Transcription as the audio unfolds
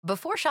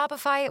Before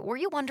Shopify, were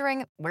you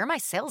wondering, where are my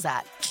sales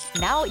at?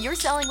 Now you're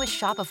selling with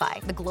Shopify,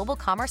 the global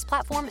commerce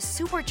platform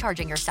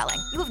supercharging your selling.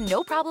 You have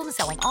no problem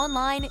selling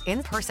online,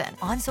 in person,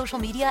 on social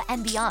media,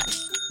 and beyond.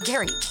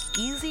 Gary,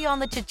 easy on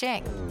the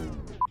cha-ching.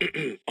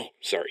 Oh,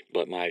 sorry,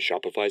 but my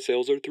Shopify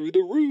sales are through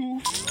the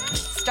roof.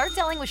 Start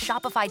selling with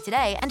Shopify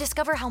today and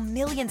discover how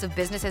millions of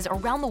businesses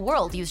around the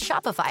world use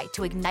Shopify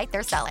to ignite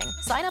their selling.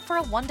 Sign up for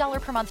a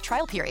 $1 per month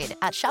trial period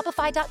at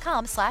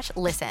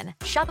shopify.com/listen.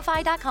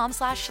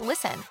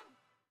 Shopify.com/listen.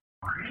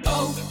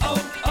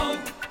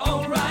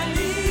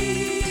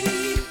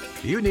 O'Reilly.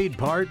 You need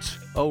parts?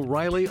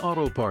 O'Reilly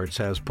Auto Parts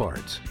has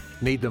parts.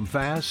 Need them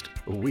fast?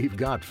 We've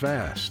got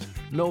fast.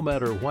 No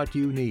matter what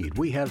you need,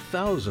 we have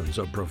thousands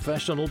of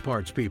professional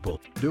parts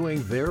people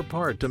doing their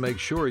part to make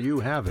sure you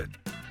have it.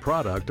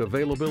 Product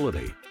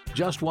availability.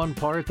 Just one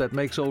part that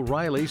makes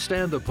O'Reilly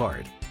stand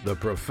apart. The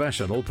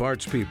professional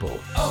parts people.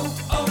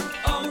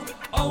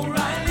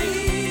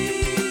 O'Reilly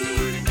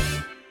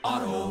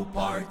Auto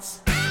Parts.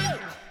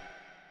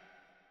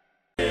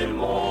 Et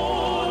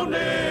mon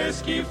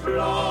esquif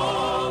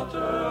flotte,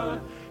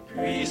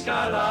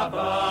 puisqu'à la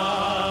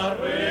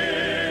barre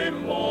est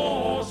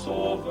mon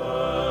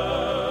sauveur.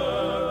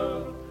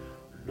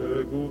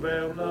 Le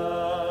gouvernail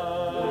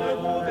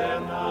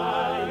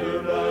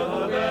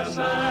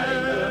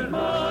de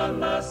ma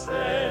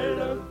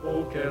nacelle,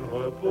 auquel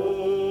repos,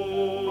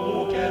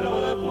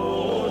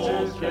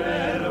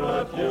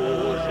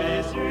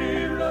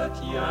 Jésus le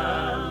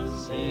tient.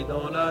 Si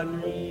dans la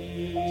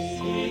nuit,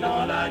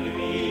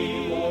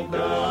 mon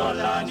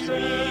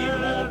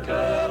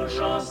cœur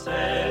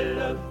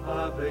chancelle,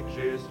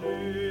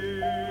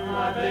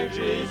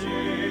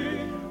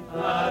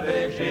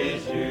 avec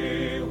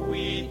Jésus,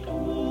 oui,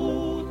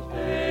 tout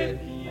est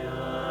bien.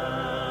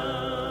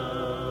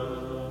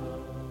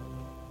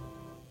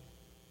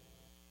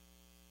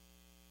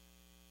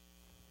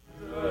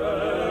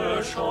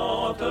 Je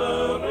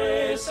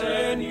chanterai,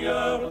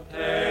 Seigneur,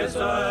 tes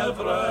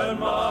œuvres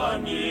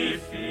magnifiques,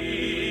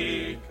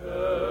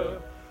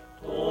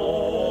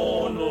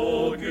 ton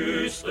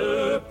auguste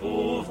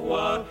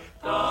pouvoir,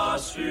 ta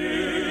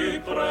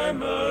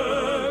suprême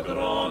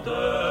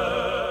grandeur.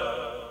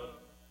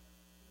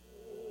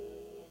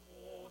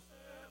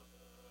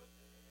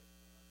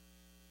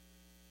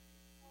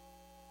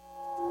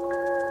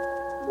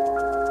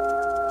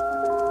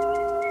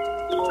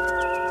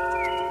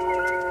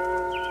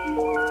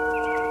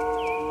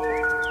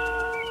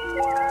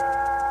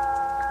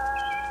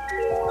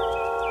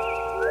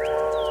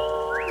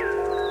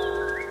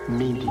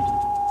 Midi,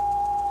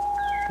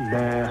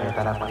 l'heure est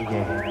à la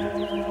prière.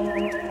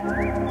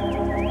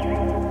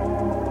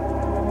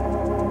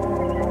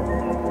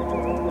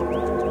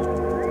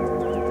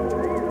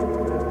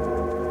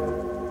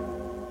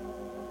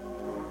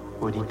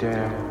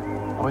 Auditeurs,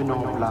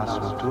 prenons place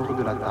autour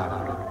de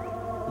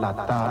la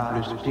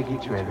table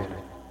spirituelle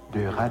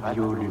de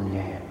Radio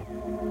Lumière.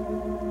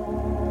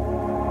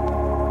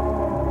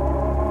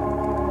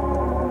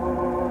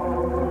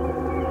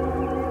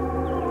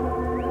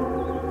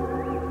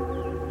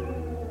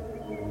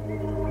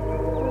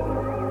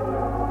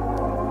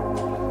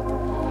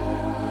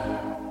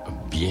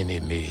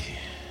 Bien-aimés,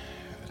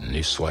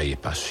 ne soyez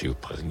pas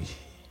surpris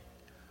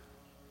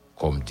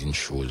comme d'une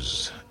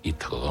chose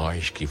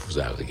étrange qui vous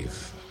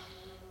arrive,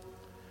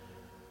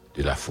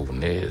 de la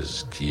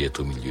fournaise qui est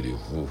au milieu de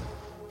vous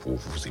pour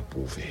vous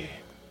éprouver.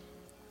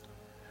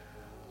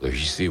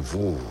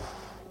 Réjouissez-vous,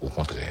 au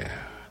contraire,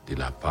 de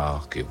la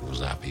part que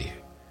vous avez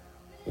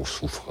aux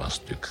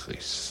souffrances de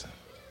Christ,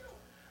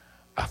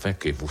 afin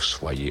que vous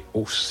soyez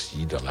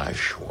aussi dans la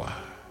joie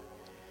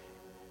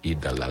et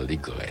dans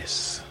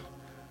l'allégresse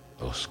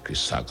lorsque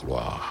sa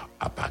gloire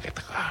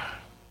apparaîtra.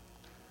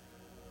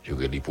 Je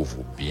redis pour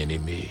vous,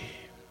 bien-aimés,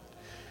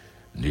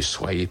 ne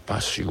soyez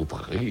pas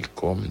surpris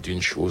comme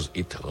d'une chose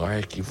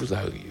étrange qui vous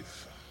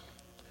arrive,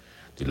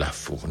 de la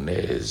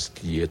fournaise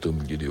qui est au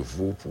milieu de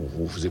vous pour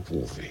vous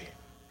éprouver.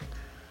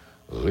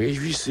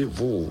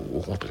 Réjouissez-vous, au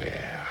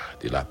contraire,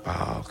 de la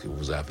part que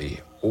vous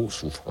avez aux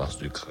souffrances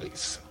de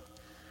Christ,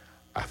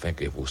 afin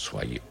que vous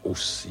soyez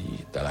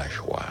aussi dans la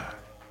joie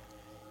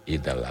et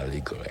dans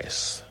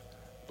l'allégresse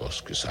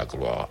lorsque sa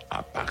gloire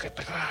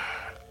apparaîtra.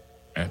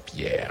 1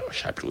 Pierre,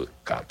 chapitre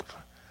 4,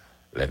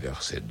 les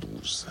versets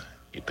 12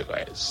 et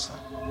 13.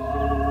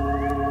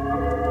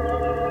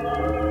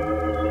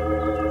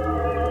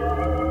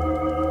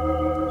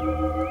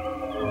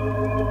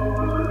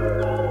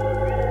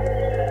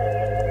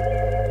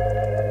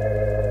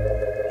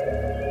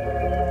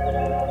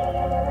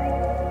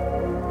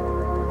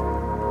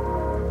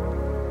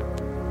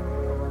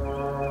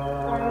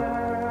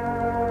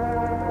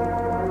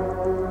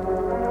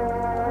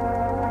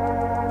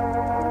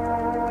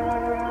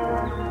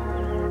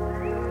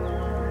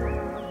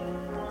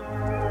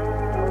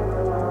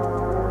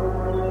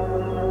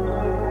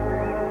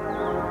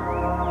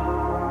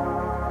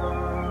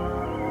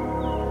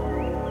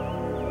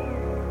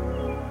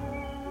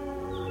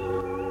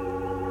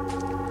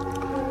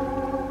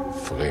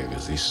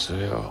 Frères et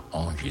sœurs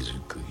en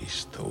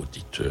Jésus-Christ,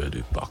 auditeurs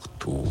de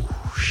partout,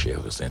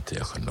 chers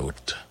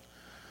internautes,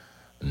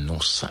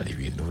 nous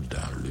saluons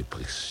dans le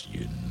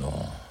précieux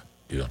nom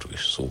de notre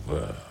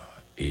Sauveur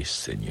et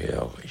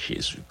Seigneur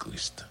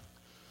Jésus-Christ.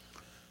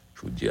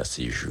 Je vous dis à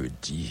ce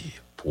jeudi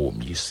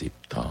 1er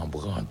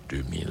septembre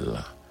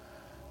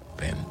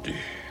 2022.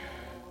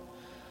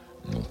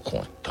 Nous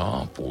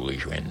comptons pour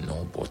rejoindre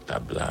nos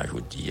portables là, je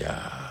dis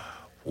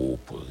pour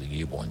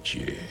prier bon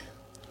Dieu,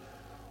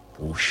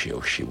 pour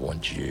chercher bon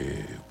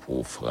Dieu,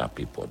 pour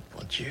frapper porte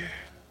bon Dieu.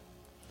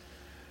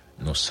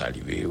 Nous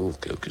saluons,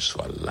 quel que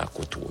soit la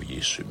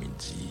côtoyer ce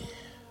midi,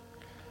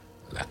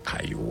 la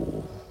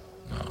caillou,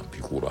 dans le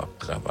bureau de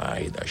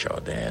travail, dans le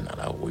jardin, dans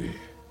la rue.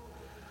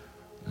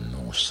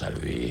 Nous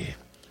saluons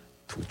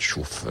tout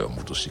chauffeur,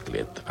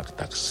 motocyclette, et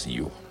taxi, les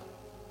gens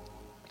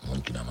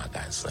qui sont dans le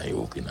magasin, qui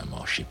sont dans le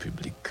marché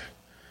public.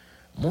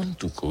 Les gens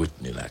qui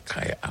retenus la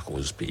caille à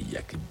cause du pays qui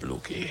est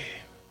bloqué.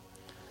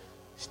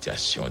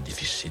 Situation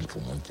difficile pour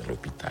les gens qui sont dans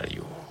l'hôpital.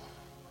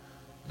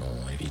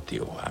 Nous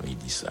invitons à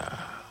midi ça.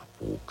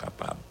 Pour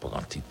capable prendre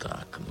un petit temps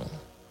avec nous,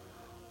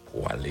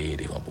 pour aller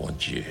devant bon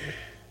Dieu,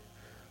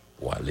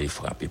 pour aller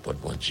frapper pour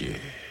bon Dieu,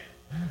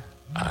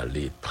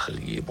 aller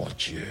prier bon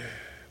Dieu,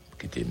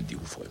 qui te me dit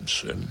ou frère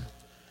monsieur,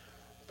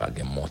 pas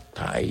de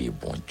montagne,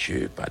 bon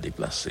Dieu, pas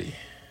déplacé,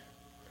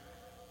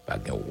 pas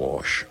de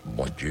roche,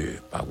 bon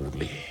Dieu, pas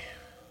rouler,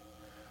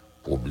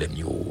 problème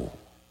yo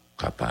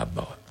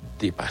capable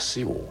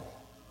dépasser ou,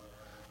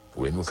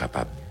 problème yo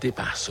capable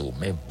dépasser ou,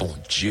 mais bon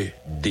Dieu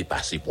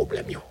dépasser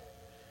problème yo.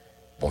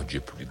 Bon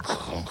Dieu plus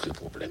grand que le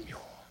problème.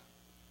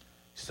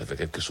 Si ça fait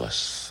quel que soit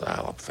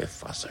ça, on va faire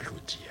face à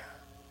aujourd'hui.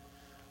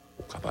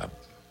 Ou capable,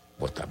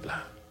 bon table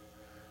là,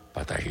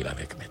 partager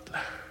avec maître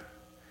là.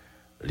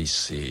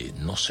 C'est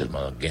non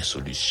seulement une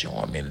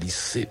solution, mais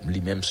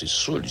lui-même c'est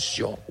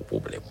solution au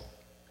problème.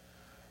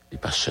 Il n'est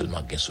pas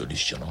seulement une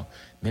solution, non,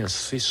 mais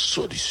c'est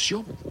solution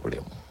au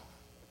problème.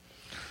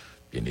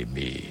 Bien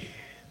aimé,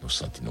 nous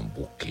sentons nous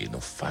bouqués, nous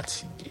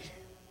fatigués,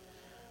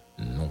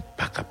 nous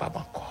pas capables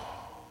encore.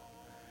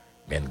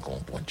 Mais nous avons un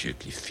bon Dieu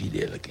qui est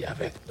fidèle, qui est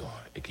avec nous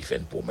et qui fait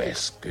une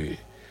promesse que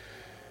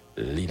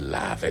il est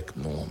là avec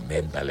nous,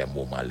 même dans les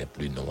moments les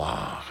plus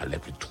noirs, les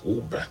plus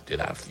troubles de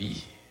la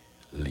vie.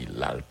 Il est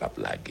là, le pas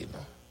blaguer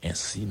nous.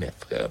 Ainsi, mes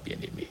frères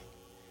bien-aimés,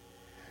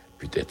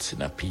 peut-être c'est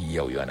dans le pays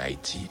où il y a en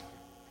Haïti,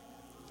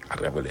 à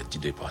travers les 10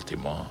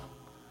 départements,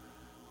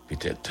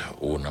 peut-être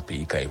dans le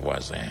pays qui est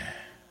voisin,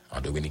 en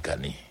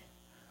Dominicanie,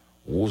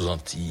 ou aux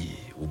Antilles,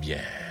 ou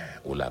bien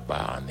ou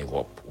là-bas en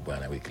Europe, ou bien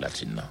en Amérique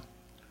latine.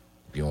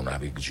 Puis on a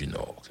avec du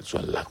Nord, que ce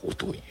soit là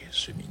côtoyer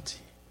ce midi.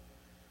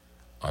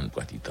 On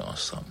prend du temps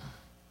ensemble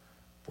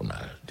pour nous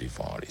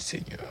devant les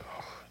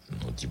seigneurs.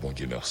 Nous disons bon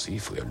Dieu merci,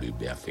 frère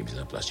Lubé a fait mise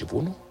en place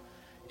pour nous.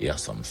 Et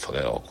ensemble,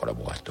 frères,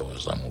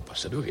 collaborateurs, amis,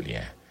 pasteur de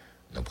Rélien,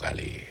 nous allons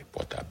aller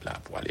portable là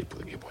pour aller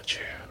prier bon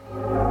Dieu.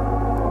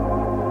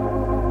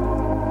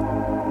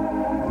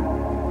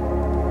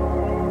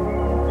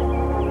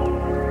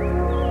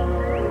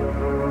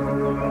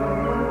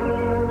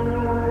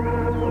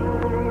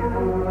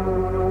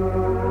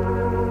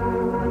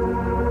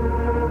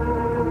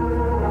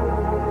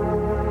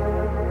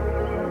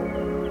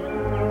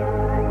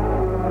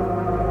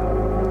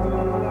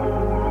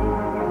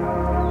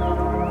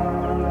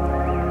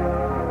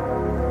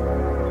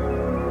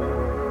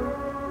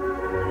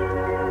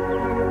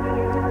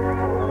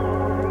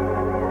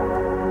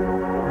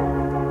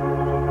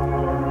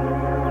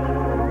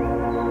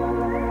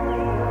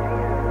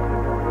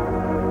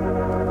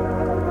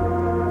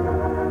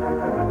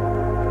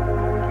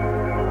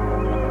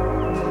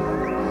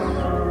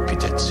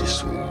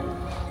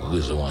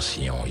 Réseau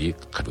ancien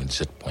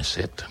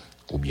 97.7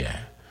 ou bien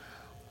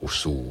ou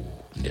sur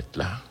net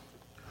là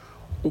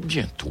ou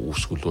bientôt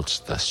sur l'autre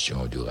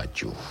station de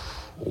radio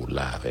ou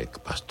là avec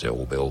pasteur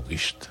Robert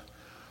Auguste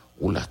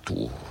ou là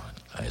tout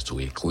sur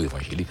l'écho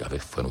évangélique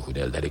avec frère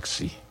Journel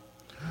d'Alexis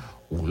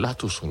ou là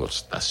tout sur l'autre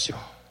station.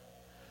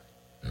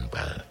 Nous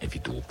allons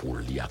inviter pour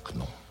lire avec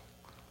nous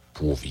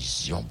pour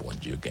vision bon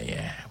Dieu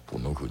gagnant pour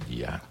nous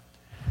aujourd'hui.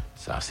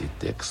 Ça c'est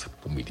texte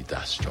pour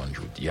méditation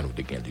aujourd'hui nous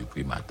dégaine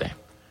depuis matin.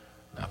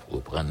 On va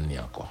reprendre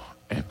encore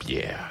 1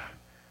 Pierre,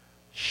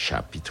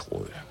 chapitre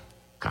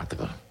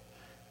 4,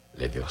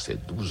 les versets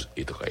 12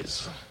 et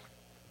 13.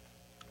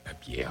 1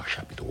 Pierre,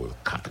 chapitre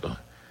 4,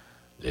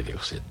 les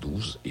versets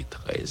 12 et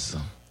 13.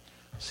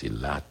 C'est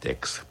la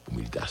texte pour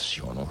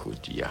méditation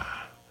aujourd'hui.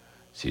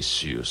 C'est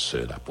sur ce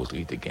l'apôtre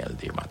qui gagne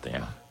des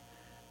matins.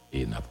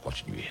 Et on a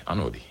continué. En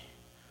nous dit,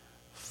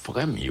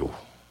 frère mio,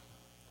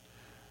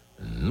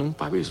 nous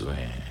pas besoin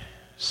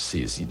de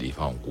saisir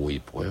devant gros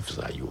épreuves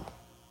à yo.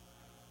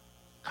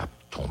 A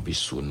tombé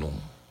sur nous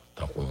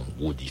tant qu'on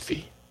gros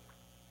défi.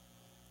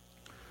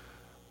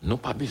 Nous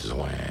pas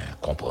besoin de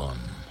comprendre.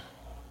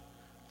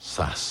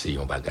 Ça, c'est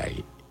un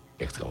bagage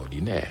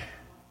extraordinaire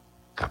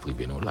qu'a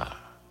privé nous là.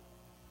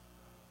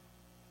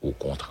 Au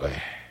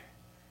contraire,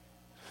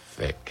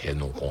 fait que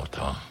nous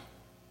contents.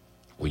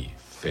 Oui,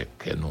 fait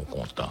que nous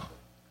contents.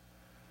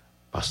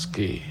 Parce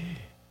que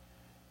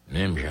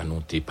même si nous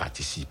avons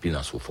participé dans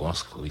la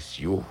souffrance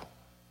chrétienne,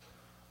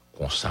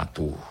 qu'on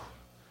s'entoure,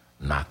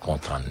 n'a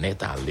content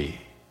net aller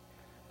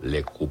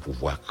les gros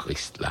pouvoirs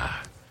Christ là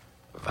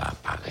va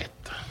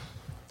apparaître.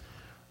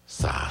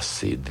 Ça,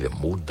 c'est des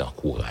mots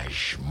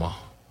d'encouragement.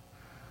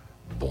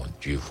 Bon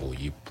Dieu,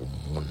 voyez pour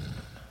moun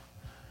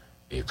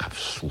et qu'a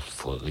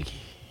souffrir.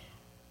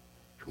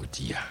 Je vous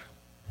dis,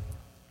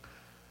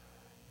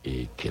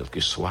 et quelle que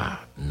soit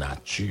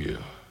nature,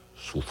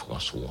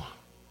 souffrance ou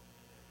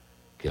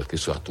quelle que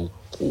soit toute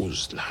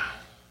cause là,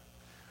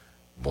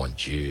 bon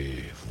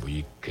Dieu, vous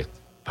voyez quelques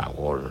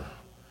paroles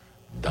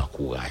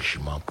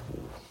d'encouragement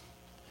pour.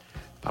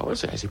 Parole,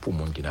 c'est pour le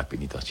monde qui n'a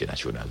pénitentiaire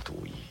national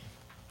tout.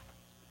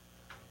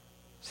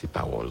 C'est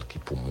parole qui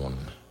pour le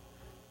monde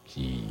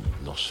qui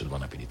non seulement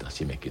dans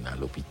pénitentiaire mais qui est dans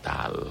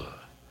l'hôpital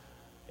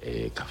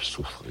et qui a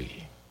souffert.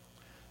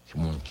 C'est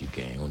le monde qui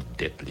gagne une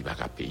dette qui va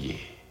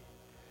payer.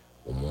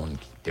 Au monde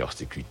qui est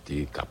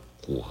persécuté, qui a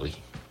couru.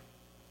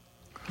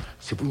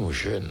 C'est pour les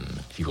jeunes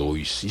qui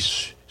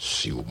réussissent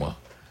sûrement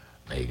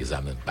dans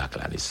l'examen bac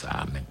l'année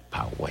ça, même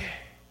pas ouais.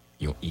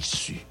 Ils ont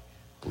issu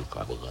pour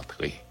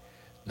rentrer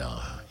dans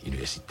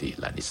l'université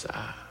l'année ça.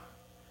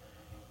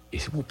 Et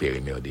c'est pour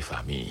périmètre des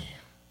familles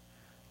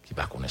qui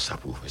ne connaissent ça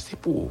pour faire. C'est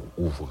pour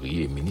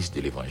ouvrier, ministre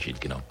de l'évangile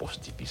qui est dans un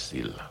poste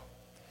difficile.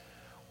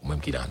 Ou même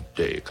qui est dans un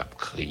deuil, qui a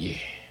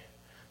crié,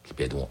 qui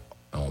perd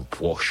un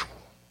proche.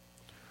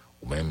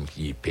 Ou même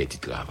qui perd du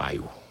travail.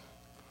 Ou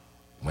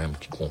même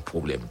qui a un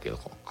problème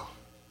quelconque.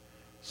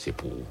 C'est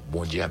pour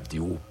bon Dieu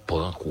dire,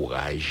 prends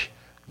courage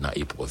dans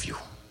l'épreuve.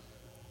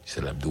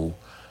 C'est là dire,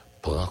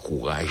 prends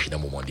courage dans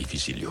les moments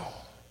difficiles.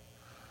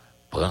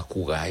 Prends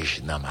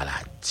courage dans la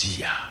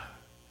maladie.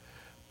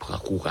 Prends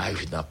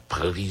courage dans la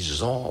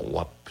prison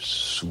ou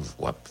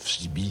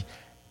subi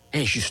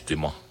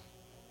injustement.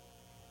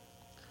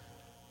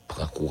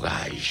 Prends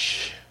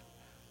courage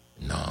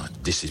dans la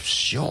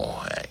déception,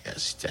 une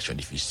situation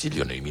difficile,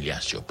 une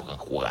humiliation. Prends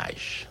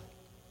courage.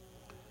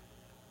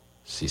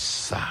 C'est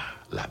ça,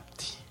 la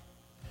petite.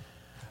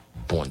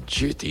 Bon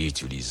Dieu t'a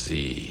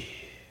utilisé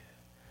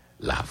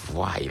la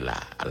voix et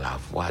la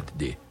voix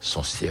de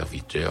son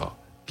serviteur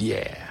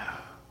Pierre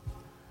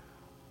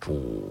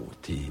pour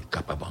te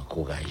capable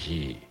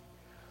d'encourager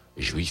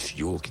les juifs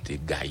qui te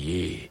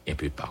gaillés un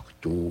peu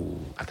partout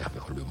à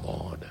travers le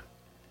monde.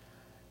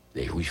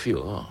 Les juifs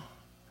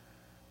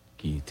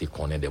qui te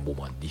connaissent des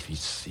moments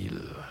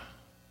difficiles.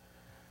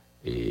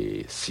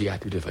 Et si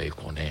tu devais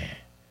connaître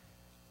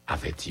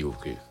avec Dieu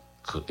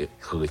que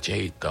chrétiens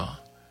étant,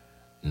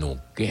 nous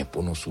gain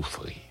pour nous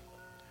souffrir.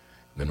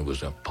 Mais nous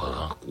besoin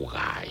prendre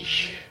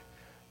courage.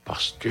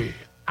 Parce que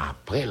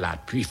après la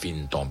pluie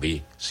fin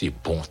tomber, c'est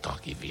bon temps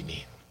qui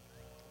vient.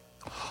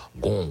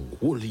 Gon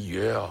gros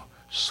lieur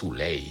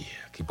soleil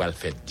qui va le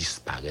faire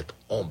disparaître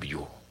en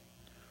bio.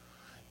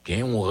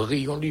 Gen un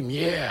rayon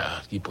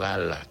lumière qui va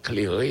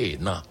l'éclairer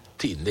dans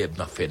ténèbres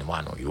dans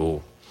phénomène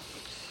yo.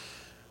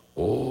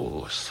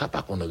 Oh, ça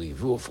pas qu'on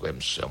arrive au frère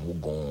sœur ou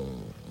gon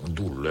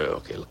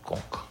douleur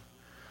quelconque.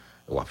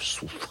 Ou a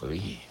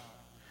souffrir.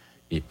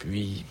 Et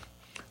puis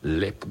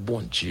les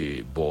bon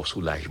Dieu, bon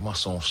soulagement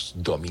sont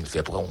dormir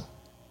fait prendre.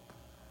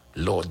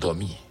 L'or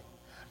dormi,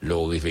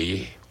 l'or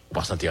réveillé, on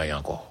pas sentir rien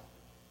encore.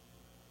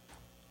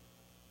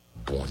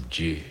 Bon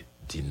Dieu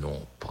dit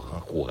non, prends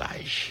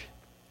courage.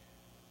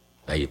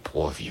 Dans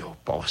l'épreuve,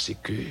 parce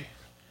que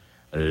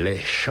les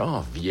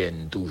chants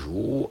viennent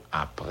toujours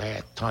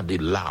après tant de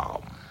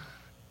larmes.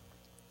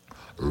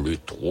 Le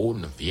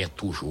trône vient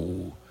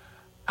toujours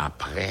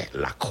après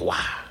la croix.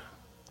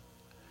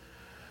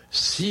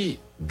 Si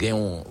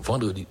gagnons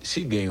vendredi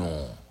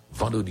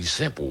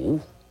saint pour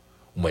vous,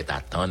 vous mettez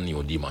attendre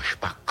un dimanche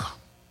Pâques.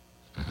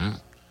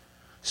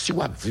 Si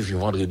vous vivez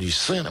vendredi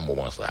saint dans ce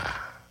moment là,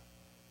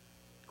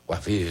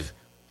 vous vivez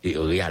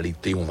en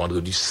réalité un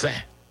vendredi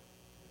saint.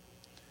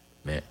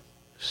 Mais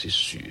c'est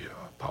sûr,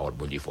 parole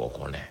bon Dieu faut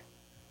qu'on ait.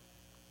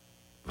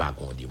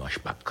 Wagon dimanche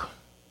Pâques.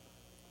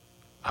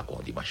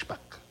 Wagon dimanche Pâques.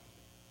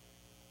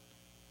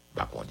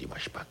 Wagon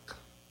dimanche Pâques.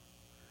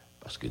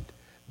 Parce que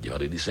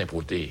vendredi saint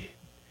pour tes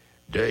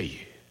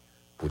deuil,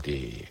 pour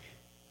tes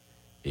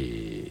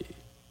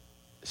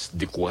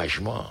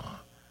découragement,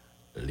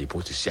 les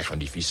situations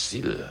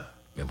difficiles,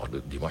 mais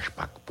dimanche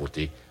Pâques pour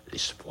tes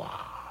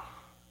l'espoir.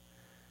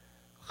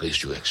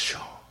 Résurrection.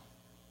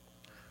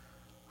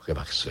 Frère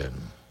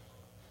Maxime,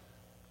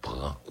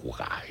 prends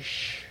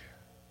courage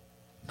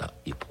dans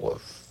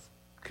l'épreuve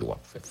que vous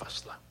fait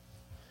face là.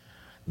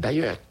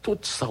 D'ailleurs, tout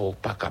ça, vous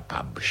pas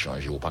capable de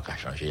changer, vous pas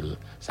capable de changer,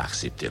 c'est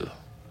accepter.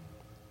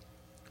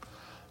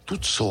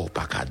 Tout ça, vous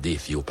pas capable de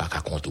défier, vous pas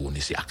capable de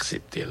contourner, c'est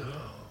accepter.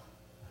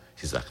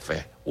 C'est ça que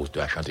fait,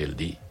 auteur chanter le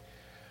dit,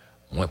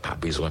 moi pas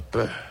besoin de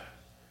peur,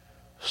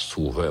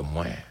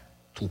 sauveur-moi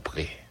tout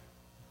près.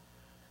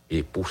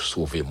 Et pour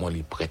sauver moi, il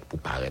est prêt pour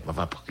paraître. Je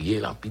vais prier,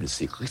 l'empile,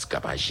 c'est Christ qui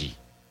a agi.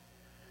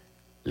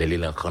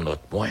 L'élan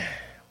notre moi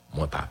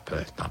pas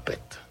peur,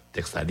 tempête.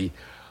 Texte a dit,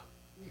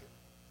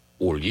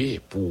 au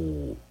lieu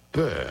pour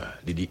peur,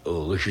 il dit,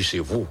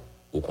 réjouissez-vous,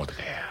 au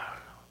contraire.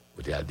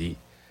 Il a dit,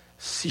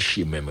 si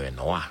je même un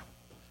noir,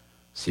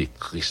 c'est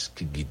Christ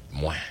qui guide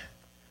moi.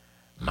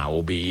 M'a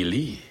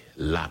obéi,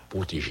 l'a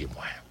protégé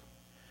moi.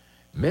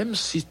 Même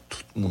si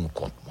tout le monde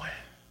compte moi,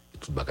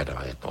 tout bagage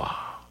apparaît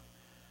noir.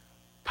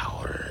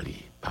 Parole,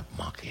 pas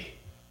manquer.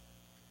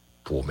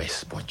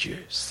 Promesse, bon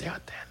Dieu,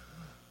 certaine.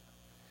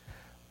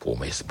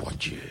 Promesse, bon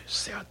Dieu,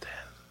 certaine.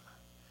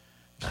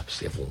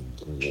 N'observons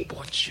gros,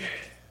 bon Dieu.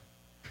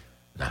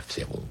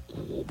 N'observons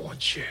gros, bon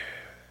Dieu.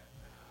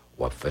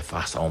 On va faire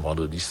face à un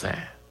vendredi saint,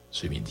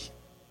 ce midi.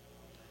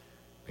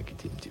 Mais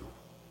qui me dit,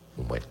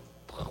 nous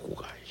prendre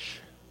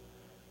courage.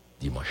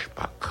 Dimanche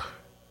Pâques,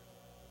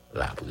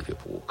 là, pour le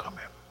pour vous quand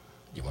même.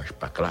 Dimanche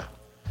Pâques, là,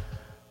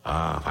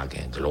 va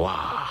gagner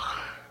gloire.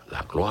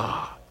 La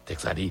gloire,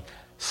 texte a dit,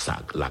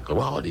 la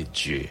gloire de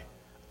Dieu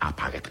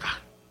apparaîtra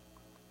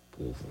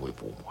pour vous et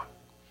pour moi.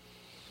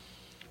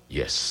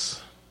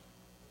 Yes.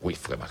 Oui,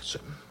 frère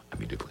Maxime,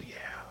 ami de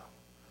prière,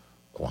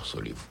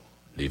 consolez-vous.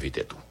 Levez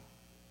tête tout.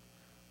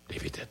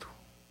 Levez tête tout.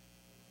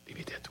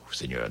 Levez tête tout.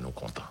 Seigneur, nous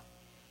comptons.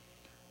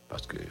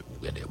 Parce que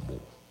vous avez des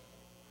mots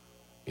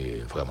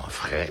et vraiment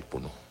frais pour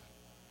nous.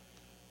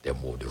 Des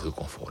mots de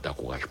réconfort,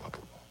 d'encouragement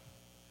pour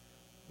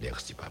nous.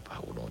 Merci, Papa,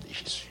 au nom de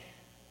Jésus.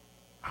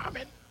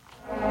 Amen.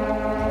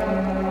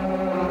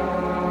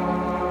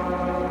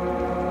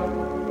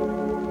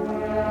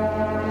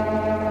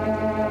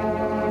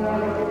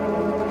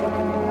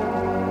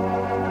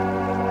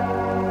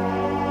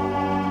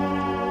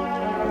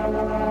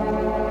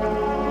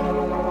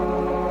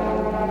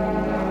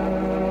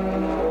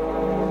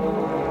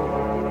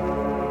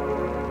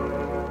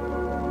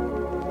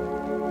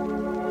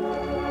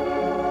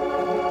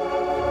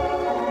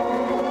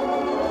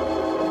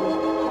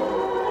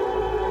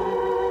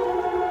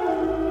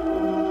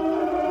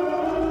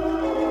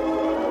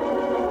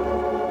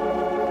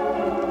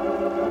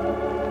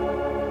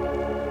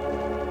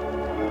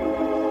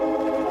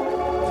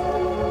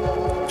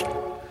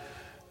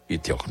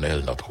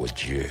 Éternel, notre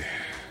Dieu,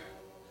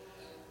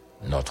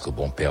 notre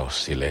bon Père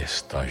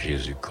céleste en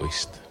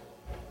Jésus-Christ,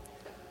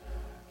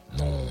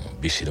 nous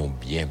baissons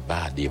bien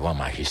bas devant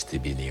Majesté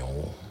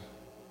bénéon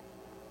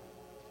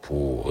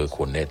pour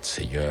reconnaître,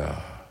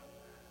 Seigneur,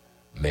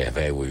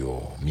 merveille,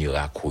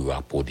 miracle,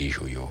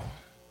 prodige,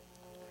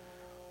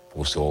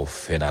 pour ce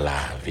fait dans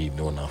la vie,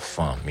 nous, dans la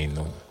famille,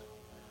 nous,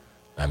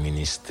 dans le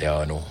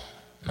ministère, nous,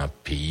 dans le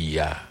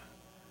pays,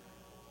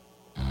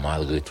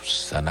 malgré tout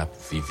ça, nous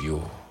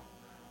vivons.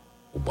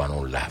 Ou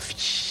bon la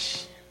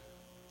vie.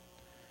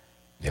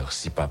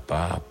 Merci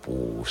papa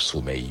pour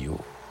sommeil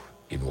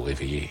et nous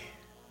réveiller.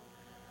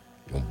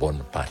 Une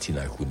bonne partie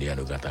dans le journée à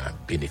nous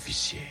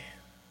bénéficier.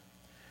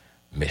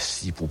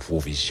 Merci pour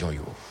provision.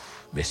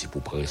 Merci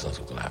pour présence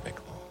là avec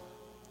nous.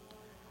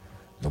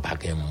 Nous n'avons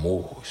pas un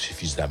mot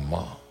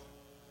suffisamment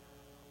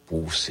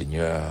pour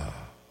Seigneur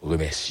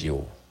remercier.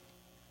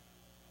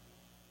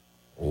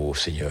 Au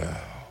Seigneur,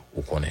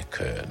 où qu'on est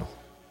cœur nous.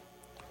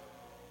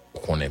 Où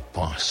qu'on est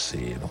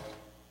pensée nous.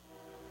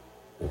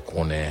 Ou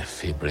qu'on ait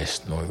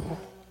faiblesse, nous,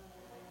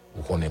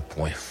 ou qu'on ait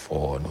point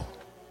fort, nous,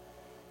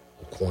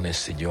 ou qu'on ait,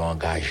 Seigneur,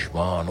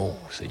 engagement, nous,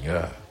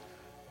 Seigneur,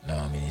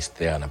 dans le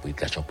ministère, dans la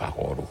prédication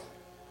parole,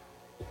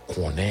 ou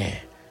qu'on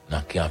ait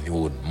dans quel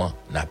environnement,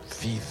 nous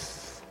vivons,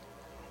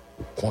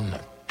 ou qu'on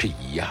ait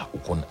pays, ou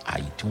qu'on ait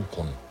Haïti, ou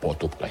qu'on ait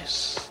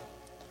Port-au-Prince.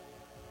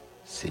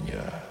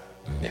 Seigneur,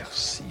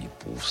 merci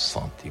pour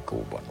santé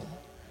qu'on a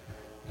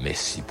nous.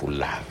 Merci pour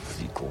la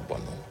vie qu'on a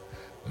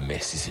nous.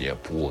 Merci, Seigneur,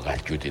 pour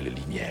Radio de la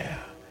Lumière.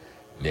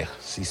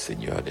 Merci,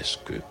 Seigneur, de ce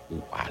que ou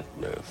à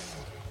l'œuvre.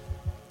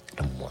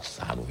 Moi,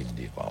 ça, nous venons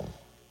devant.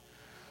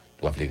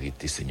 Toi,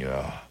 vérité,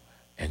 Seigneur,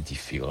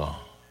 indifférent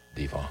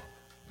devant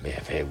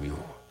merveille,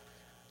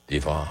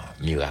 devant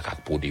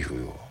miracle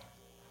prodigieux.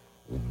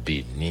 Ou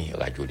béni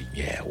Radio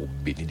Lumière, ou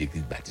béni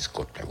l'Église Baptiste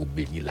Côte, ou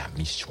béni la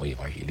mission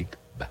évangélique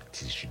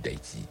Baptiste Sud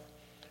d'Haïti.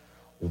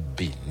 Ou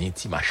béni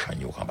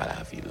Timachagno en bas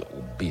la ville,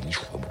 ou béni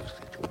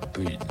ou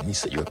béni,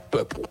 Seigneur,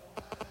 peuple.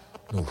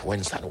 Nous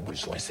joignons ça, nos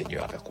besoins,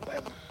 Seigneur, avec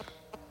vous-même.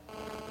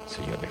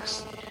 Seigneur,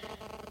 merci.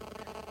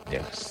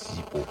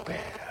 Merci au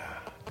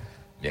Père.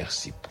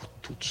 Merci pour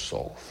tout ça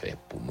fait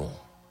pour nous.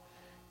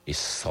 Et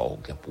ça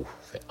pour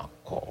faire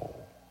encore.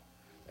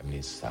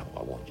 Mais ça,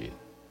 bon Dieu,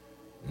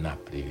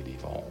 n'appelez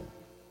devant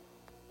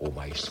au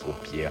maestro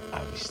Pierre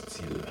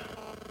Aristide,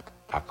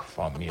 avec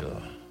famille.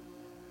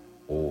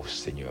 Oh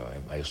Seigneur,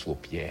 maestro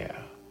Pierre,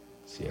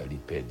 c'est lui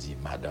dit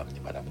madame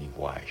ni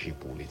voyager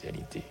pour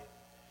l'éternité.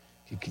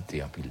 Qui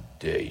quitte un peu le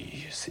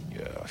deuil,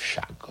 Seigneur,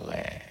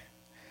 chagrin,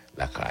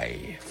 la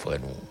caille, frère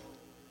nous,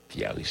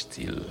 Pierre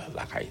Aristide,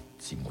 la caille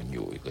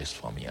Timonio, et reste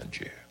famille en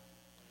Dieu.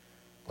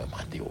 Pour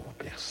demander au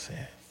Père Saint,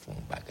 font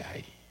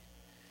bagaille.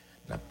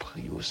 N'a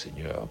prié au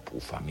Seigneur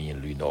pour famille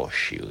Lunor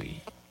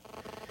chérie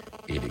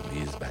et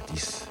l'église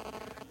Baptiste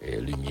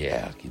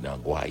Lumière qui dans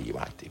Guaï,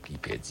 qui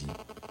perdit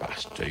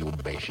pasteur ou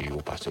berger ou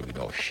pasteur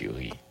Lunor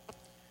chérie.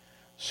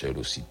 Seul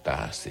aussi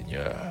pas,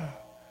 Seigneur,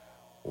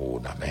 au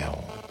Naméon.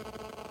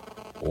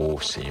 Oh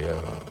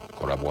Seigneur,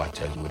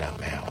 collaborateur de la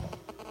mer,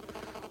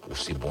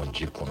 aussi bon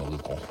Dieu qu'on nous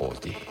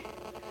réconforte,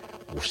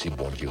 aussi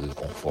bon Dieu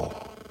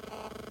réconfort,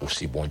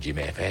 aussi bon Dieu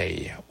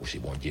merveille, aussi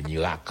bon Dieu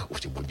miracle,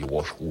 aussi bon Dieu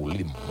roche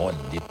roulé, monde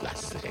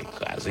déplacé,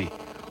 écrasé,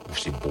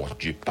 aussi bon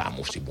Dieu Pam,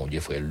 aussi bon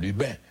Dieu frère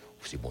Lubin,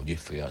 C'est bon Dieu,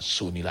 frère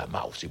Sonny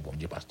Lamar, c'est bon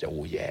Dieu, pasteur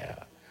Ouyer.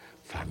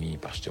 Famille,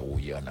 pasteur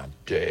Ouyer, en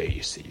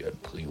deuil, Seigneur.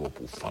 Prions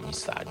pour famille,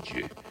 ça,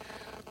 Dieu.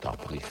 T'en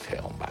prie,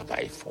 faire un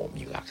bagage, faire un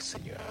miracle,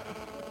 Seigneur.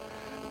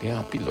 Il y a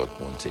un pilote,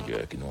 monde,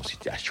 Seigneur, qui est dans une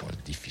situation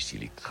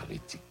difficile et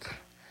critique.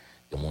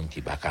 Il y a des gens qui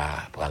ne peuvent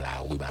pas prendre la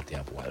rue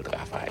matin pour aller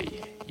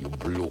travailler. Ils sont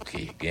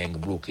bloqués. Il y a des gens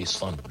bloqués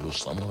sans l'eau,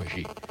 sans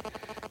manger.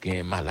 Il y a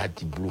des malades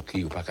qui sont bloqués,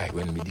 ils ne peuvent pas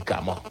avoir un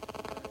médicament.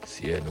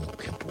 Seigneur, nous,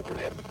 aucun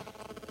problème.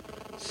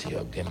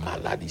 Seigneur, il y a des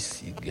malades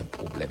ici, il y a un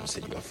problème,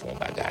 Seigneur, font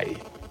bagaille.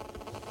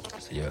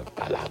 Seigneur,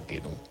 pas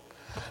larguer nous.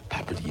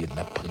 Pas oublier,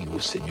 nous prions,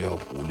 Seigneur,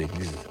 pour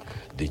l'église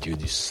des dieux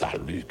du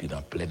salut qui est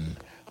en pleine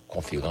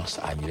conférence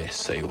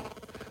anniversaire.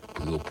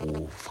 Prions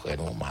pour frère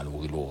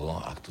Malouri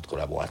Laurent et tous les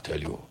collaborateurs.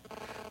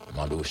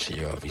 Demandons,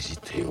 Seigneur,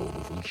 visiter,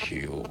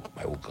 ouvrir,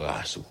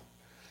 grâce.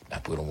 Nous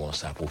prions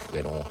ça pour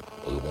frère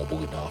Raymond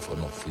Brunan,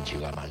 frère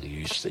Fridjira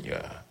Marius,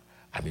 Seigneur.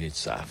 À minute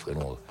ça, frère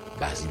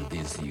Basile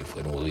Désir,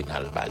 frère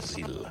Rénal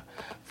Basile,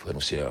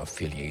 frère Seigneur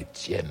Félix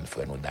Etienne,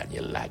 frère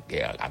Daniel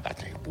Laguerre,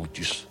 Agathe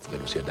Boutus, frère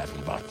Seigneur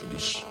David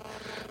Martinus,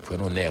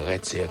 frère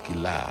Nérette, Seigneur qui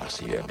l'a,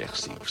 Seigneur,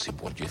 merci pour ces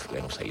bons Dieu,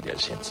 frère Saïdel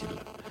Gentil.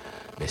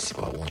 Merci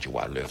pour bon Dieu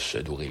à l'œuvre,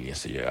 Sœur d'Aurélien,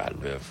 Seigneur, à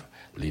l'œuvre,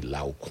 les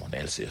là où qu'on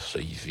est, Seigneur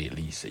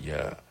Yvéli,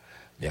 Seigneur.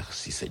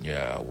 Merci,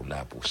 Seigneur, ou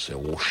là pour Sœur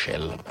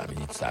Rochelle, à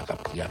minute ça, qui a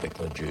prié avec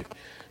mon Dieu.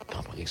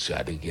 Tant pis, Sœur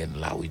Adrienne,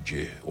 là où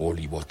Dieu, au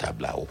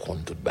libotable, là où on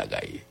toute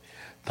bagaille.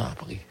 Tant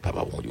pis,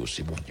 Papa, bon Dieu,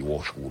 aussi bon Dieu,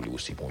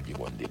 aussi bon Dieu,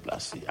 bon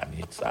déplacé. À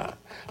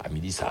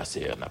midi, ça,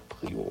 Seigneur, on a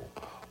prié,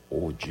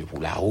 oh Dieu,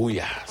 pour la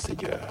rouille,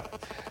 Seigneur.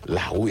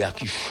 La rouille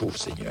qui chauffe,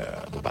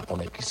 Seigneur. Nous ne pas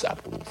connaître qui ça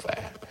pour nous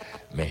faire.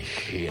 Mais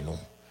chez nous,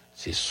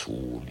 c'est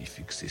sous les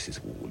fixer, c'est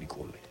sous les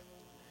coller.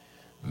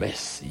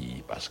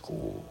 Merci, parce que,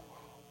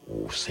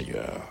 oh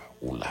Seigneur,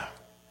 oh là,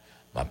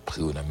 ma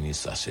prière dans le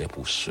ministère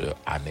pour Sœur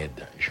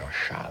Annette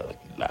Jean-Charles,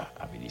 qui l'a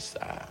à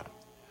ministère,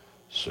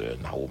 Sœur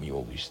Naomi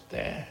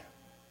Augustin,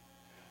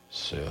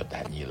 Sœur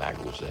Daniela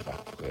Joseph,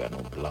 frère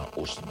nous blanc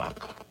Osmac,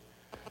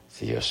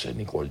 Seigneur Sœur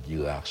Nicole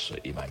Dirac, Sœur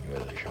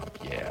Emmanuel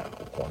Jean-Pierre,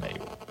 au connaît.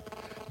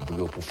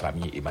 Prions pour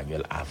famille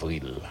Emmanuel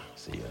Avril,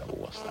 Seigneur,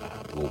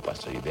 pour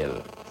Pasteur Ibel,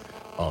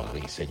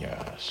 Henri, Seigneur,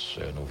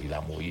 Sœur nous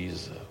Villa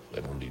Moïse,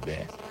 frère nous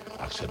Lubin,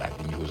 Sœur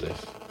Nadine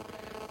Joseph.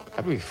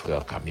 Après,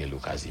 frère Camille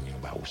Casimir,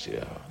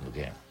 Sœur, nous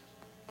gagnons.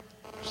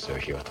 Sœur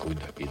Gertrude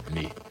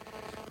Edney.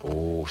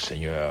 Oh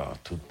Seigneur,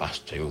 tout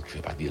pasteur qui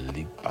fait partie de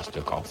l'Église,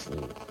 pasteur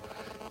Carrefour,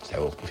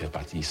 Seigneur qui fait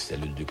partie de la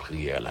cellule de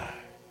prière là.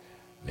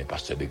 Mais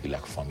pasteur de la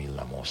famille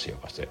là, mon Seigneur,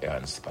 pasteur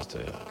Ernst,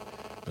 pasteur,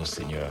 nos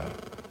Seigneur,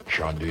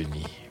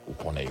 Jean-Denis, où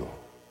qu'on est.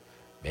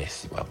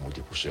 Merci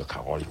pour Sœur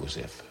Carole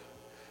Joseph,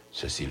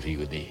 Sœur Sylvie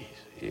René,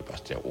 et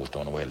pasteur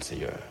Auton Noël,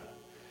 Seigneur.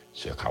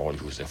 Sœur Carole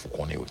Joseph, où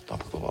qu'on est, tant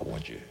pour Papa, bon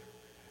Dieu.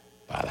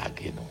 Pas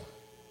laguer nous,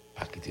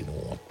 pas quitter nous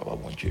honte, Papa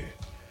bon Dieu.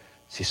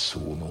 C'est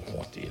sur nous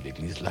compter,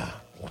 l'église là,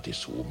 compter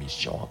sur nos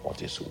missions,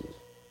 compter sur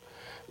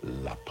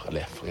les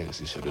frères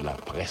et sœurs de la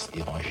presse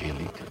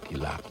évangélique qui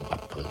l'a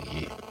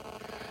prié,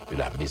 de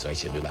la maison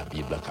haïtienne de la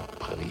Bible qui a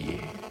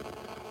prié,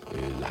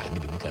 la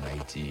République en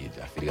Haïti, de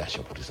la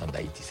Fédération protestante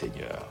d'Haïti,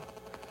 Seigneur,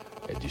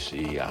 et du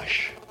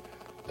CIH.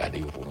 Regardez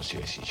pour nous sur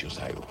l'institution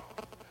ça.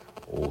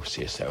 Oh,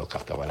 c'est ça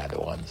qui travaille à la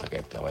douane, ça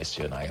qui travaille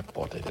sur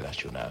l'aéroport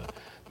international.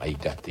 Mais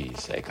gâté,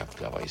 ça qui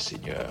travaille,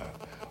 Seigneur.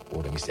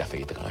 Oh, le ministère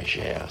des Affaires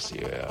étrangères,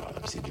 Seigneur. Le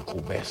ministère du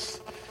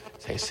commerce.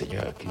 C'est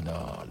Seigneur qui est dans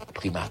la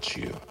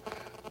primature.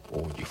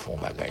 Oh, du fond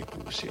bagaille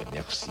pour vous, Seigneur.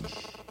 Merci.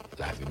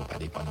 La vie ne pas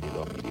dépendre de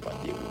l'homme, il dépend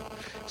de vous.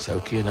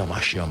 C'est qui est dans le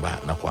marché en bas,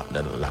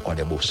 dans la coin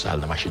des beaux salles,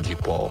 dans le marché du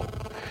port.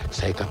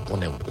 C'est qui a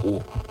une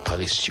grosse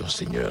pression,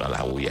 Seigneur, dans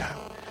la rouille.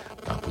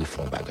 Tant pis,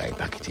 fond bagaille,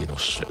 pas quitter nous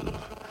seuls.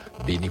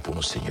 Béni pour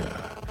nous, Seigneur.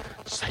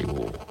 Ça y est,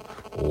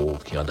 oh,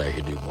 qui est en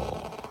danger de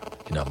mort,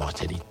 qui est en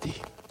mortalité.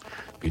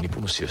 Béni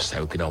pour nous, Seigneur, ça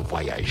y est, qui est en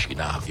voyage, qui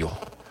est en avion,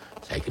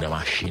 ça y est, qui est en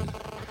machine,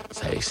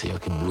 ça y est, Seigneur,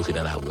 qui est bloqué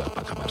dans la rue,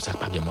 pas capable, ça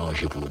pas de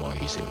manger pour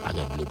manger, c'est pas de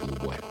l'eau pour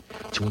boire.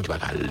 Tout le monde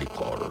va à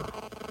l'école,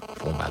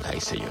 font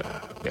bagaille, Seigneur,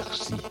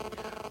 merci.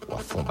 Ou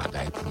font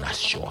bagaille pour la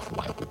nation, font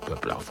bagaille pour le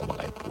peuple, font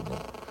bagaille pour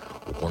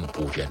nous. Ou qu'on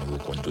projet nous, ou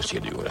qu'on dossier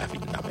de la vie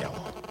de la mère.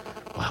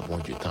 Ah, bon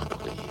Dieu, t'en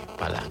prie,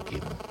 pas la guerre,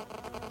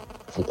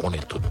 nous. Faut qu'on ait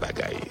toute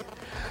bagaille.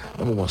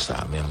 Dans le moment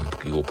ça même,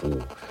 prions pour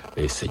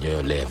les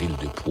Seigneur, les villes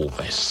de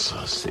province,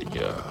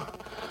 Seigneur,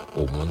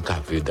 au monde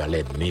qui veut dans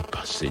les NIP,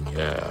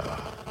 Seigneur,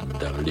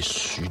 dans le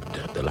sud,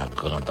 de la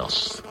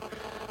grandance.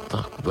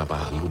 Tant que papa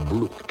est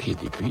bloqué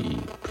depuis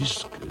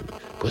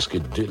presque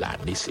 2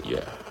 années,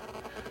 Seigneur.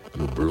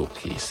 Il est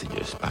bloqué,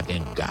 Seigneur. C'est pas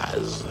un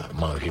gaz,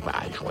 manger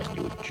pas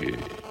joindre Dieu.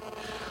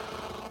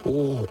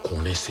 Oh,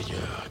 qu'on est,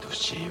 Seigneur,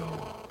 dossier.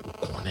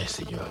 Oh, qu'on est,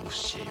 Seigneur,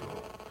 dossier.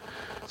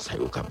 Ça y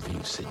est, cap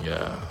vivre,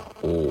 Seigneur,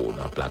 oh,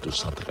 dans le plateau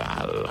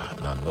central,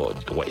 dans le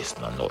nord-ouest,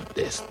 dans le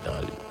nord-est,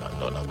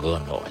 dans le grand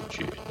nord,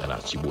 Dieu, dans la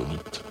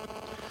Tibonite.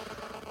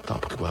 Tant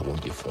que bon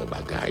Dieu font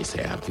bagaille,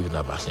 c'est à vivre dans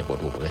le bassin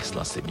Port-au-Prince,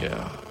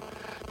 Seigneur.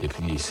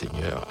 Depuis,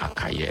 Seigneur, à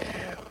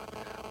Caillère.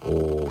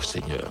 Oh,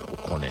 Seigneur,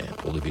 on connaît,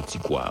 pour arriver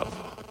Tigouave.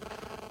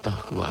 Tant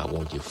que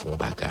bon Dieu font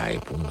bagaille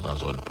pour nous dans la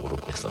zone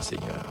Port-au-Prince,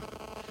 Seigneur.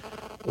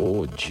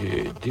 Oh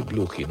Dieu,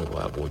 débloquez-nous,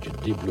 bon Dieu,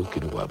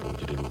 débloquez-nous, bon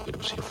Dieu,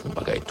 débloquez-nous. C'est fou,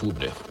 bagaille tout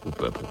neuf pour le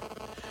peuple.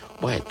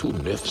 Bagaille tout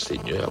neuf,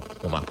 Seigneur,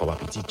 pour ma propre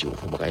petite,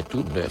 faut bagaille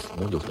tout neuf,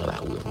 mon Dieu, dans la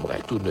rue, faut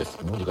bagaille tout neuf,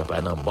 mon Dieu, qui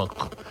travaille dans la banque.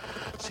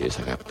 C'est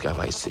ça qui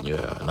travaille,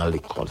 Seigneur, dans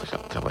l'école, ça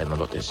qui travaille dans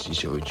notre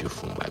institution, Dieu,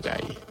 font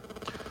bagaille.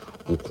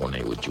 Où qu'on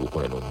est, Dieu, où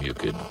qu'on est nous mieux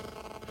que nous.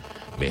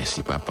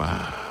 Merci, Papa,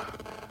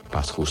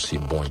 parce que c'est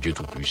bon Dieu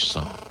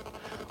tout-puissant,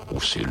 ou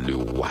c'est le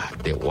roi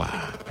des rois.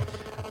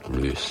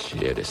 Le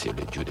ciel, c'est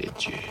le Dieu des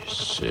dieux.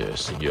 Ce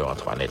Seigneur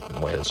Antoinette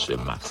Noël, ce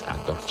Max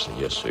Adolphe,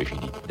 Seigneur, ce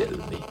Judith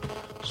Delné,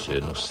 ce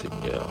nos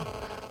Seigneur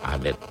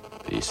Annette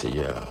et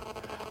Seigneur,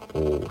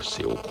 oh,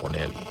 c'est au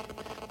Corneli.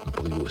 Nous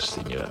prions au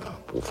Seigneur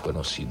pour frère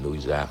nos Sino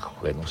Isaac,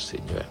 frère nos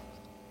Seigneur.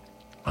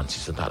 Anti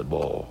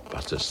Saint-Albor,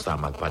 pasteur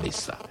Sam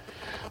Vanessa.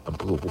 Nous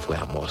prions pour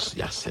frère Amos,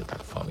 Yacine, ta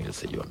famille,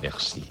 Seigneur,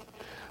 merci.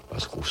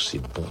 Parce que c'est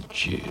bon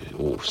Dieu,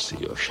 oh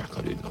Seigneur,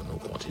 chacun de nous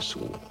comptons sur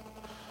vous.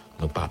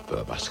 Nous pas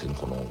peur parce que nous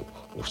connaissons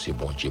où c'est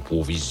bon Dieu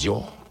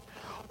provision,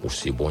 où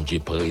c'est bon Dieu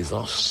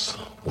présence,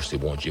 où c'est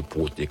bon Dieu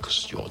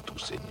protection, tout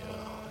Seigneur.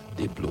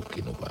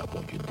 Débloquez-nous,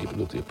 bon Dieu,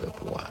 débloquez le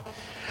peuple.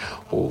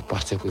 Oh,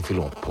 parce que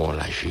nous Paul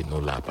à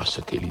genoux là,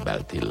 parce que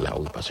liberté là,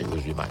 oui, parce que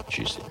Jésus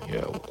Matthieu,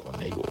 Seigneur, on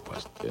connaît, oh,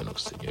 pasteur, notre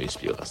Seigneur,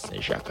 Espérance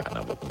Saint-Jacques, en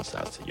avant comme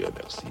ça, Seigneur,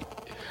 merci.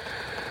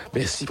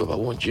 Merci, Papa,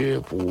 bon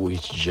Dieu, pour les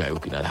étudiants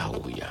qui sont dans la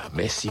rue.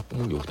 Merci pour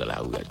nous qui sont dans la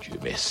rue, Dieu.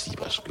 Merci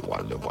parce que on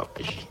le voit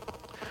agir.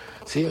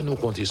 Seigneur, nous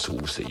comptons sur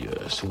vous, Seigneur.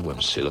 C'est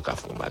vous-même seul qui a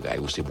fait un bagage.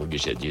 C'est bon Dieu,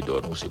 c'est Dieu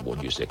donne. C'est bon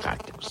Dieu, c'est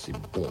Catherine. C'est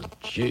bon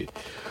Dieu.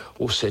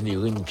 Au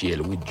Seigneur, une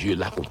pielle, oui, Dieu,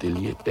 là, côté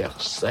lié, Père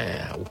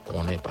Saint. Où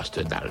qu'on est,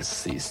 pasteur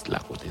d'Alcis, là,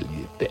 côté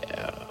lié,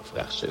 Père.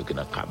 Frère, sœur, qui est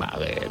dans le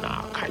cabaret, dans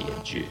le cahier,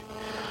 Dieu.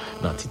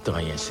 Dans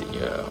Titanien,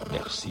 Seigneur,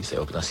 merci. C'est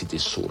dans la cité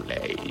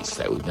Soleil,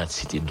 c'est dans la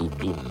cité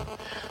Doudoune,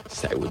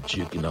 c'est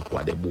Dieu qui n'a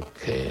pas des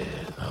bouquets,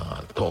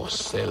 dans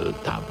Torsel,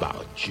 Tabac,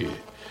 Dieu.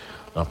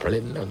 En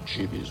plein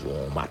Dieu,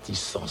 besoin,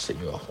 Matissan,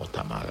 Seigneur,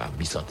 Fontamara,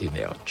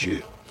 bicentenaire,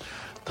 Dieu.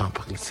 T'en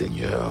prie,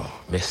 Seigneur.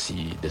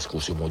 Merci d'être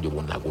ce mon Dieu,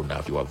 mon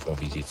Lagona, qui va faire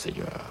visite,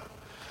 Seigneur.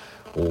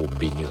 Oh,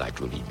 béni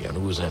Radio Lumière.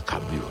 Nous avons un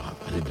carburant,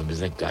 nous avons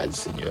besoin de gaz,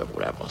 Seigneur,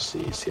 pour avancer.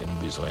 C'est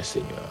un besoin,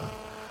 Seigneur.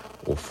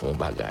 Au fond,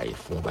 bagaille,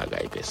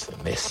 personne.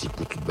 Merci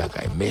pour tout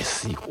bagaille.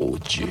 Merci, oh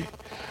Dieu.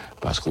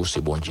 Parce que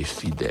c'est bon Dieu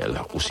fidèle,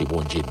 ou c'est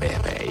bon Dieu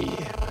merveille,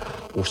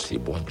 ou c'est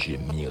bon Dieu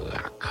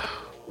miracle.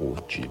 Oh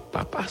Dieu,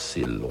 pas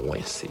passer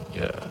loin,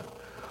 Seigneur.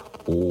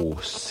 Oh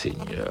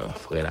Seigneur,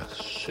 frère,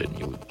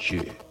 Seigneur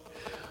Dieu.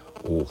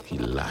 Oh,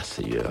 qu'il a,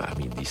 Seigneur, à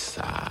midi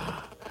ça.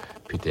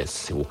 Peut-être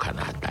c'est au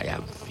Canada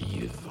à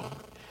vivre.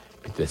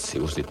 Peut-être c'est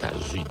aux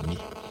États-Unis.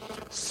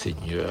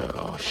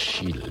 Seigneur,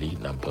 Chili,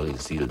 dans le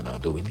Brésil, dans le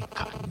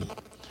Dominicani.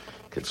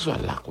 Que ce soit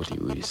là, côté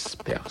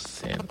Père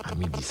Saint, à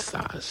midi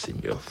ça,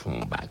 Seigneur, font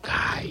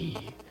bagaille.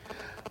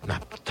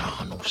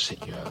 N'attendons,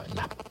 Seigneur,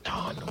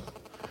 n'attendons.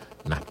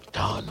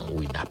 N'attendons,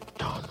 oui,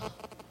 n'attendons.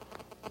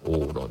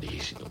 Au nom de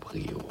Jésus, nous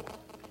prions.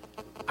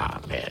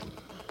 Amen.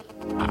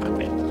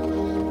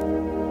 Amen.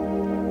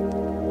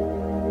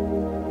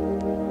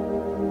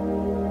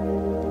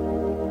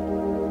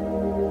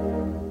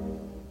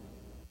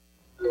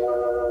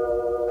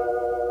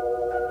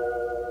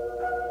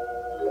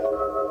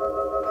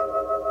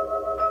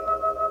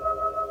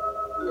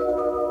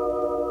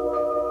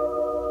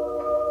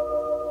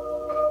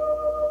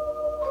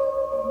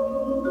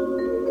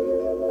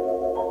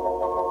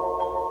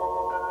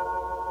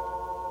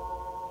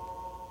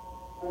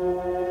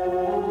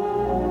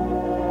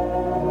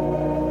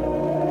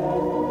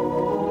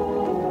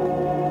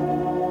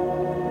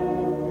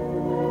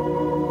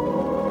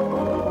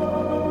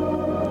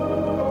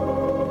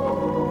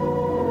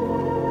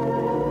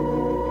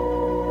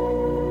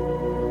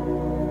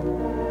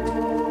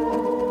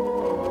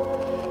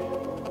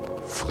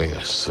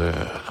 Frères,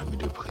 sœurs, amis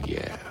de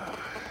prière,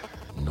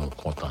 nous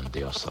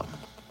contenter ensemble.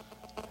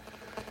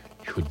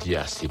 Je dis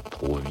à ces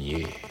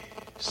 1er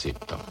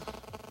septembre,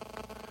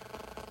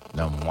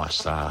 dans moi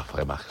ça,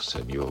 frère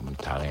Maxime,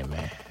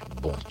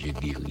 bon Dieu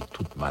guérit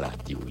toute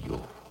maladie ou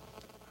yo.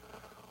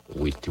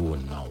 Ou était on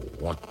en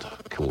honte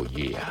que vous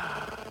avez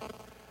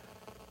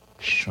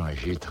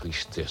changé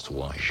tristesse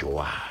ou en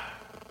joie.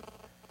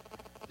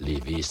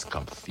 Lever ce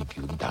camp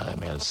figure,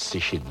 nous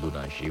sécher de l'eau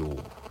dans le géo.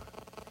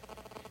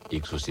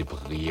 Exaucer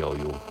prière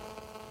yo.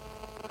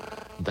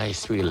 Da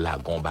espérer la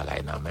gon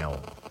bagay nan men.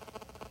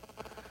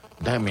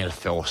 Da men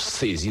faire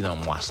saisir dans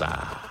moi ça.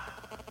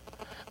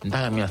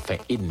 Da men faire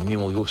ennemi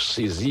yo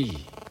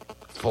saisi.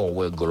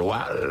 Faut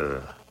gloire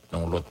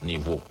dans l'autre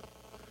niveau.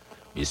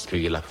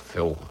 Espérer la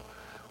faire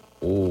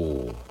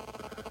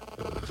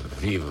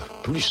vivre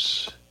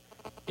plus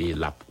et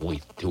la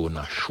poété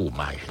dans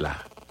chômage là,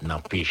 dans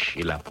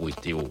péché la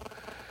poété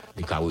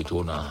les ka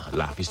dans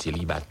la vie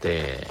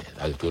célibataire,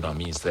 la dans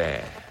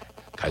misère.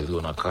 Quand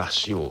dans la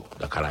grâce, dans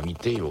la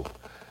calamité,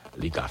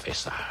 les gars fait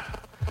ça.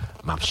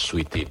 M'a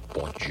souhaité,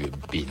 bon Dieu,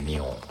 béni.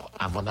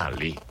 Avant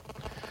d'aller,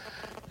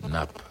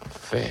 n'a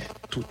fait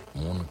tout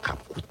le monde qui a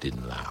écouté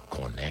là,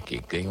 connaît que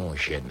gagne une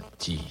jeune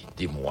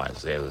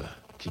demoiselle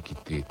qui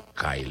quittait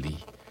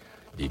Kylie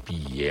depuis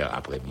hier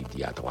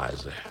après-midi à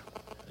 3h.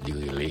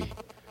 L'irélé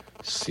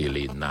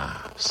Selena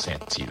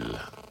Saint-Île.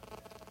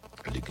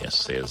 Il a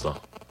 16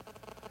 ans.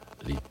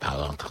 Il n'est pas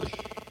rentré.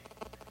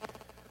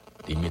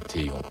 Il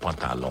mettait un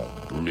pantalon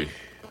bleu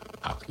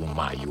avec un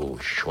maillot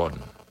jaune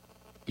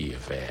et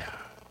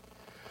vert.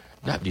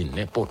 D'habitude,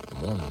 n'importe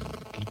monde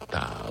qui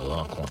t'a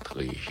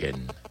rencontré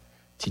jeune,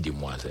 petite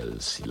demoiselle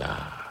si là,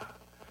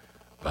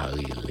 va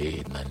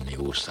aller dans le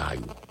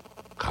néo-saillou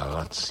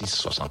 46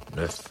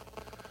 69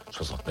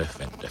 69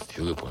 29.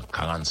 Je reprends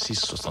 46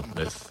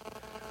 69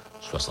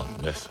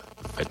 69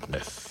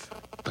 29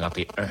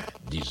 31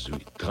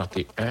 18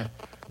 31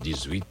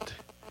 18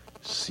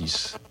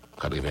 6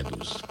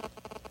 92.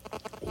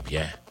 Ou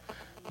bien,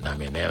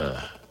 n'amener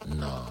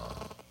dans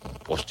un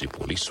poste de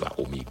police, soit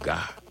Omega,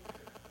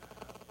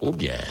 ou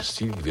bien,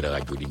 si vous voulez la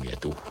radio lumière,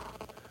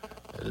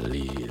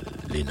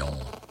 les noms,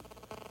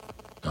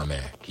 non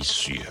mais, qui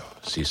sûr,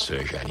 c'est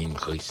Sœur Janine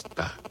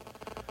Christa,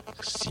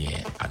 sien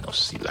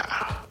annoncé là.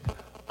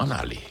 On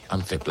allait, on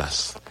fait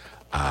place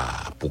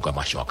à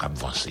programmation à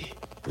avancée.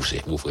 Pour ces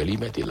frères, les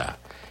mettez là,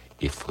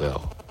 et frères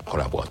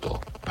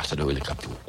collaborateurs, parce que le cap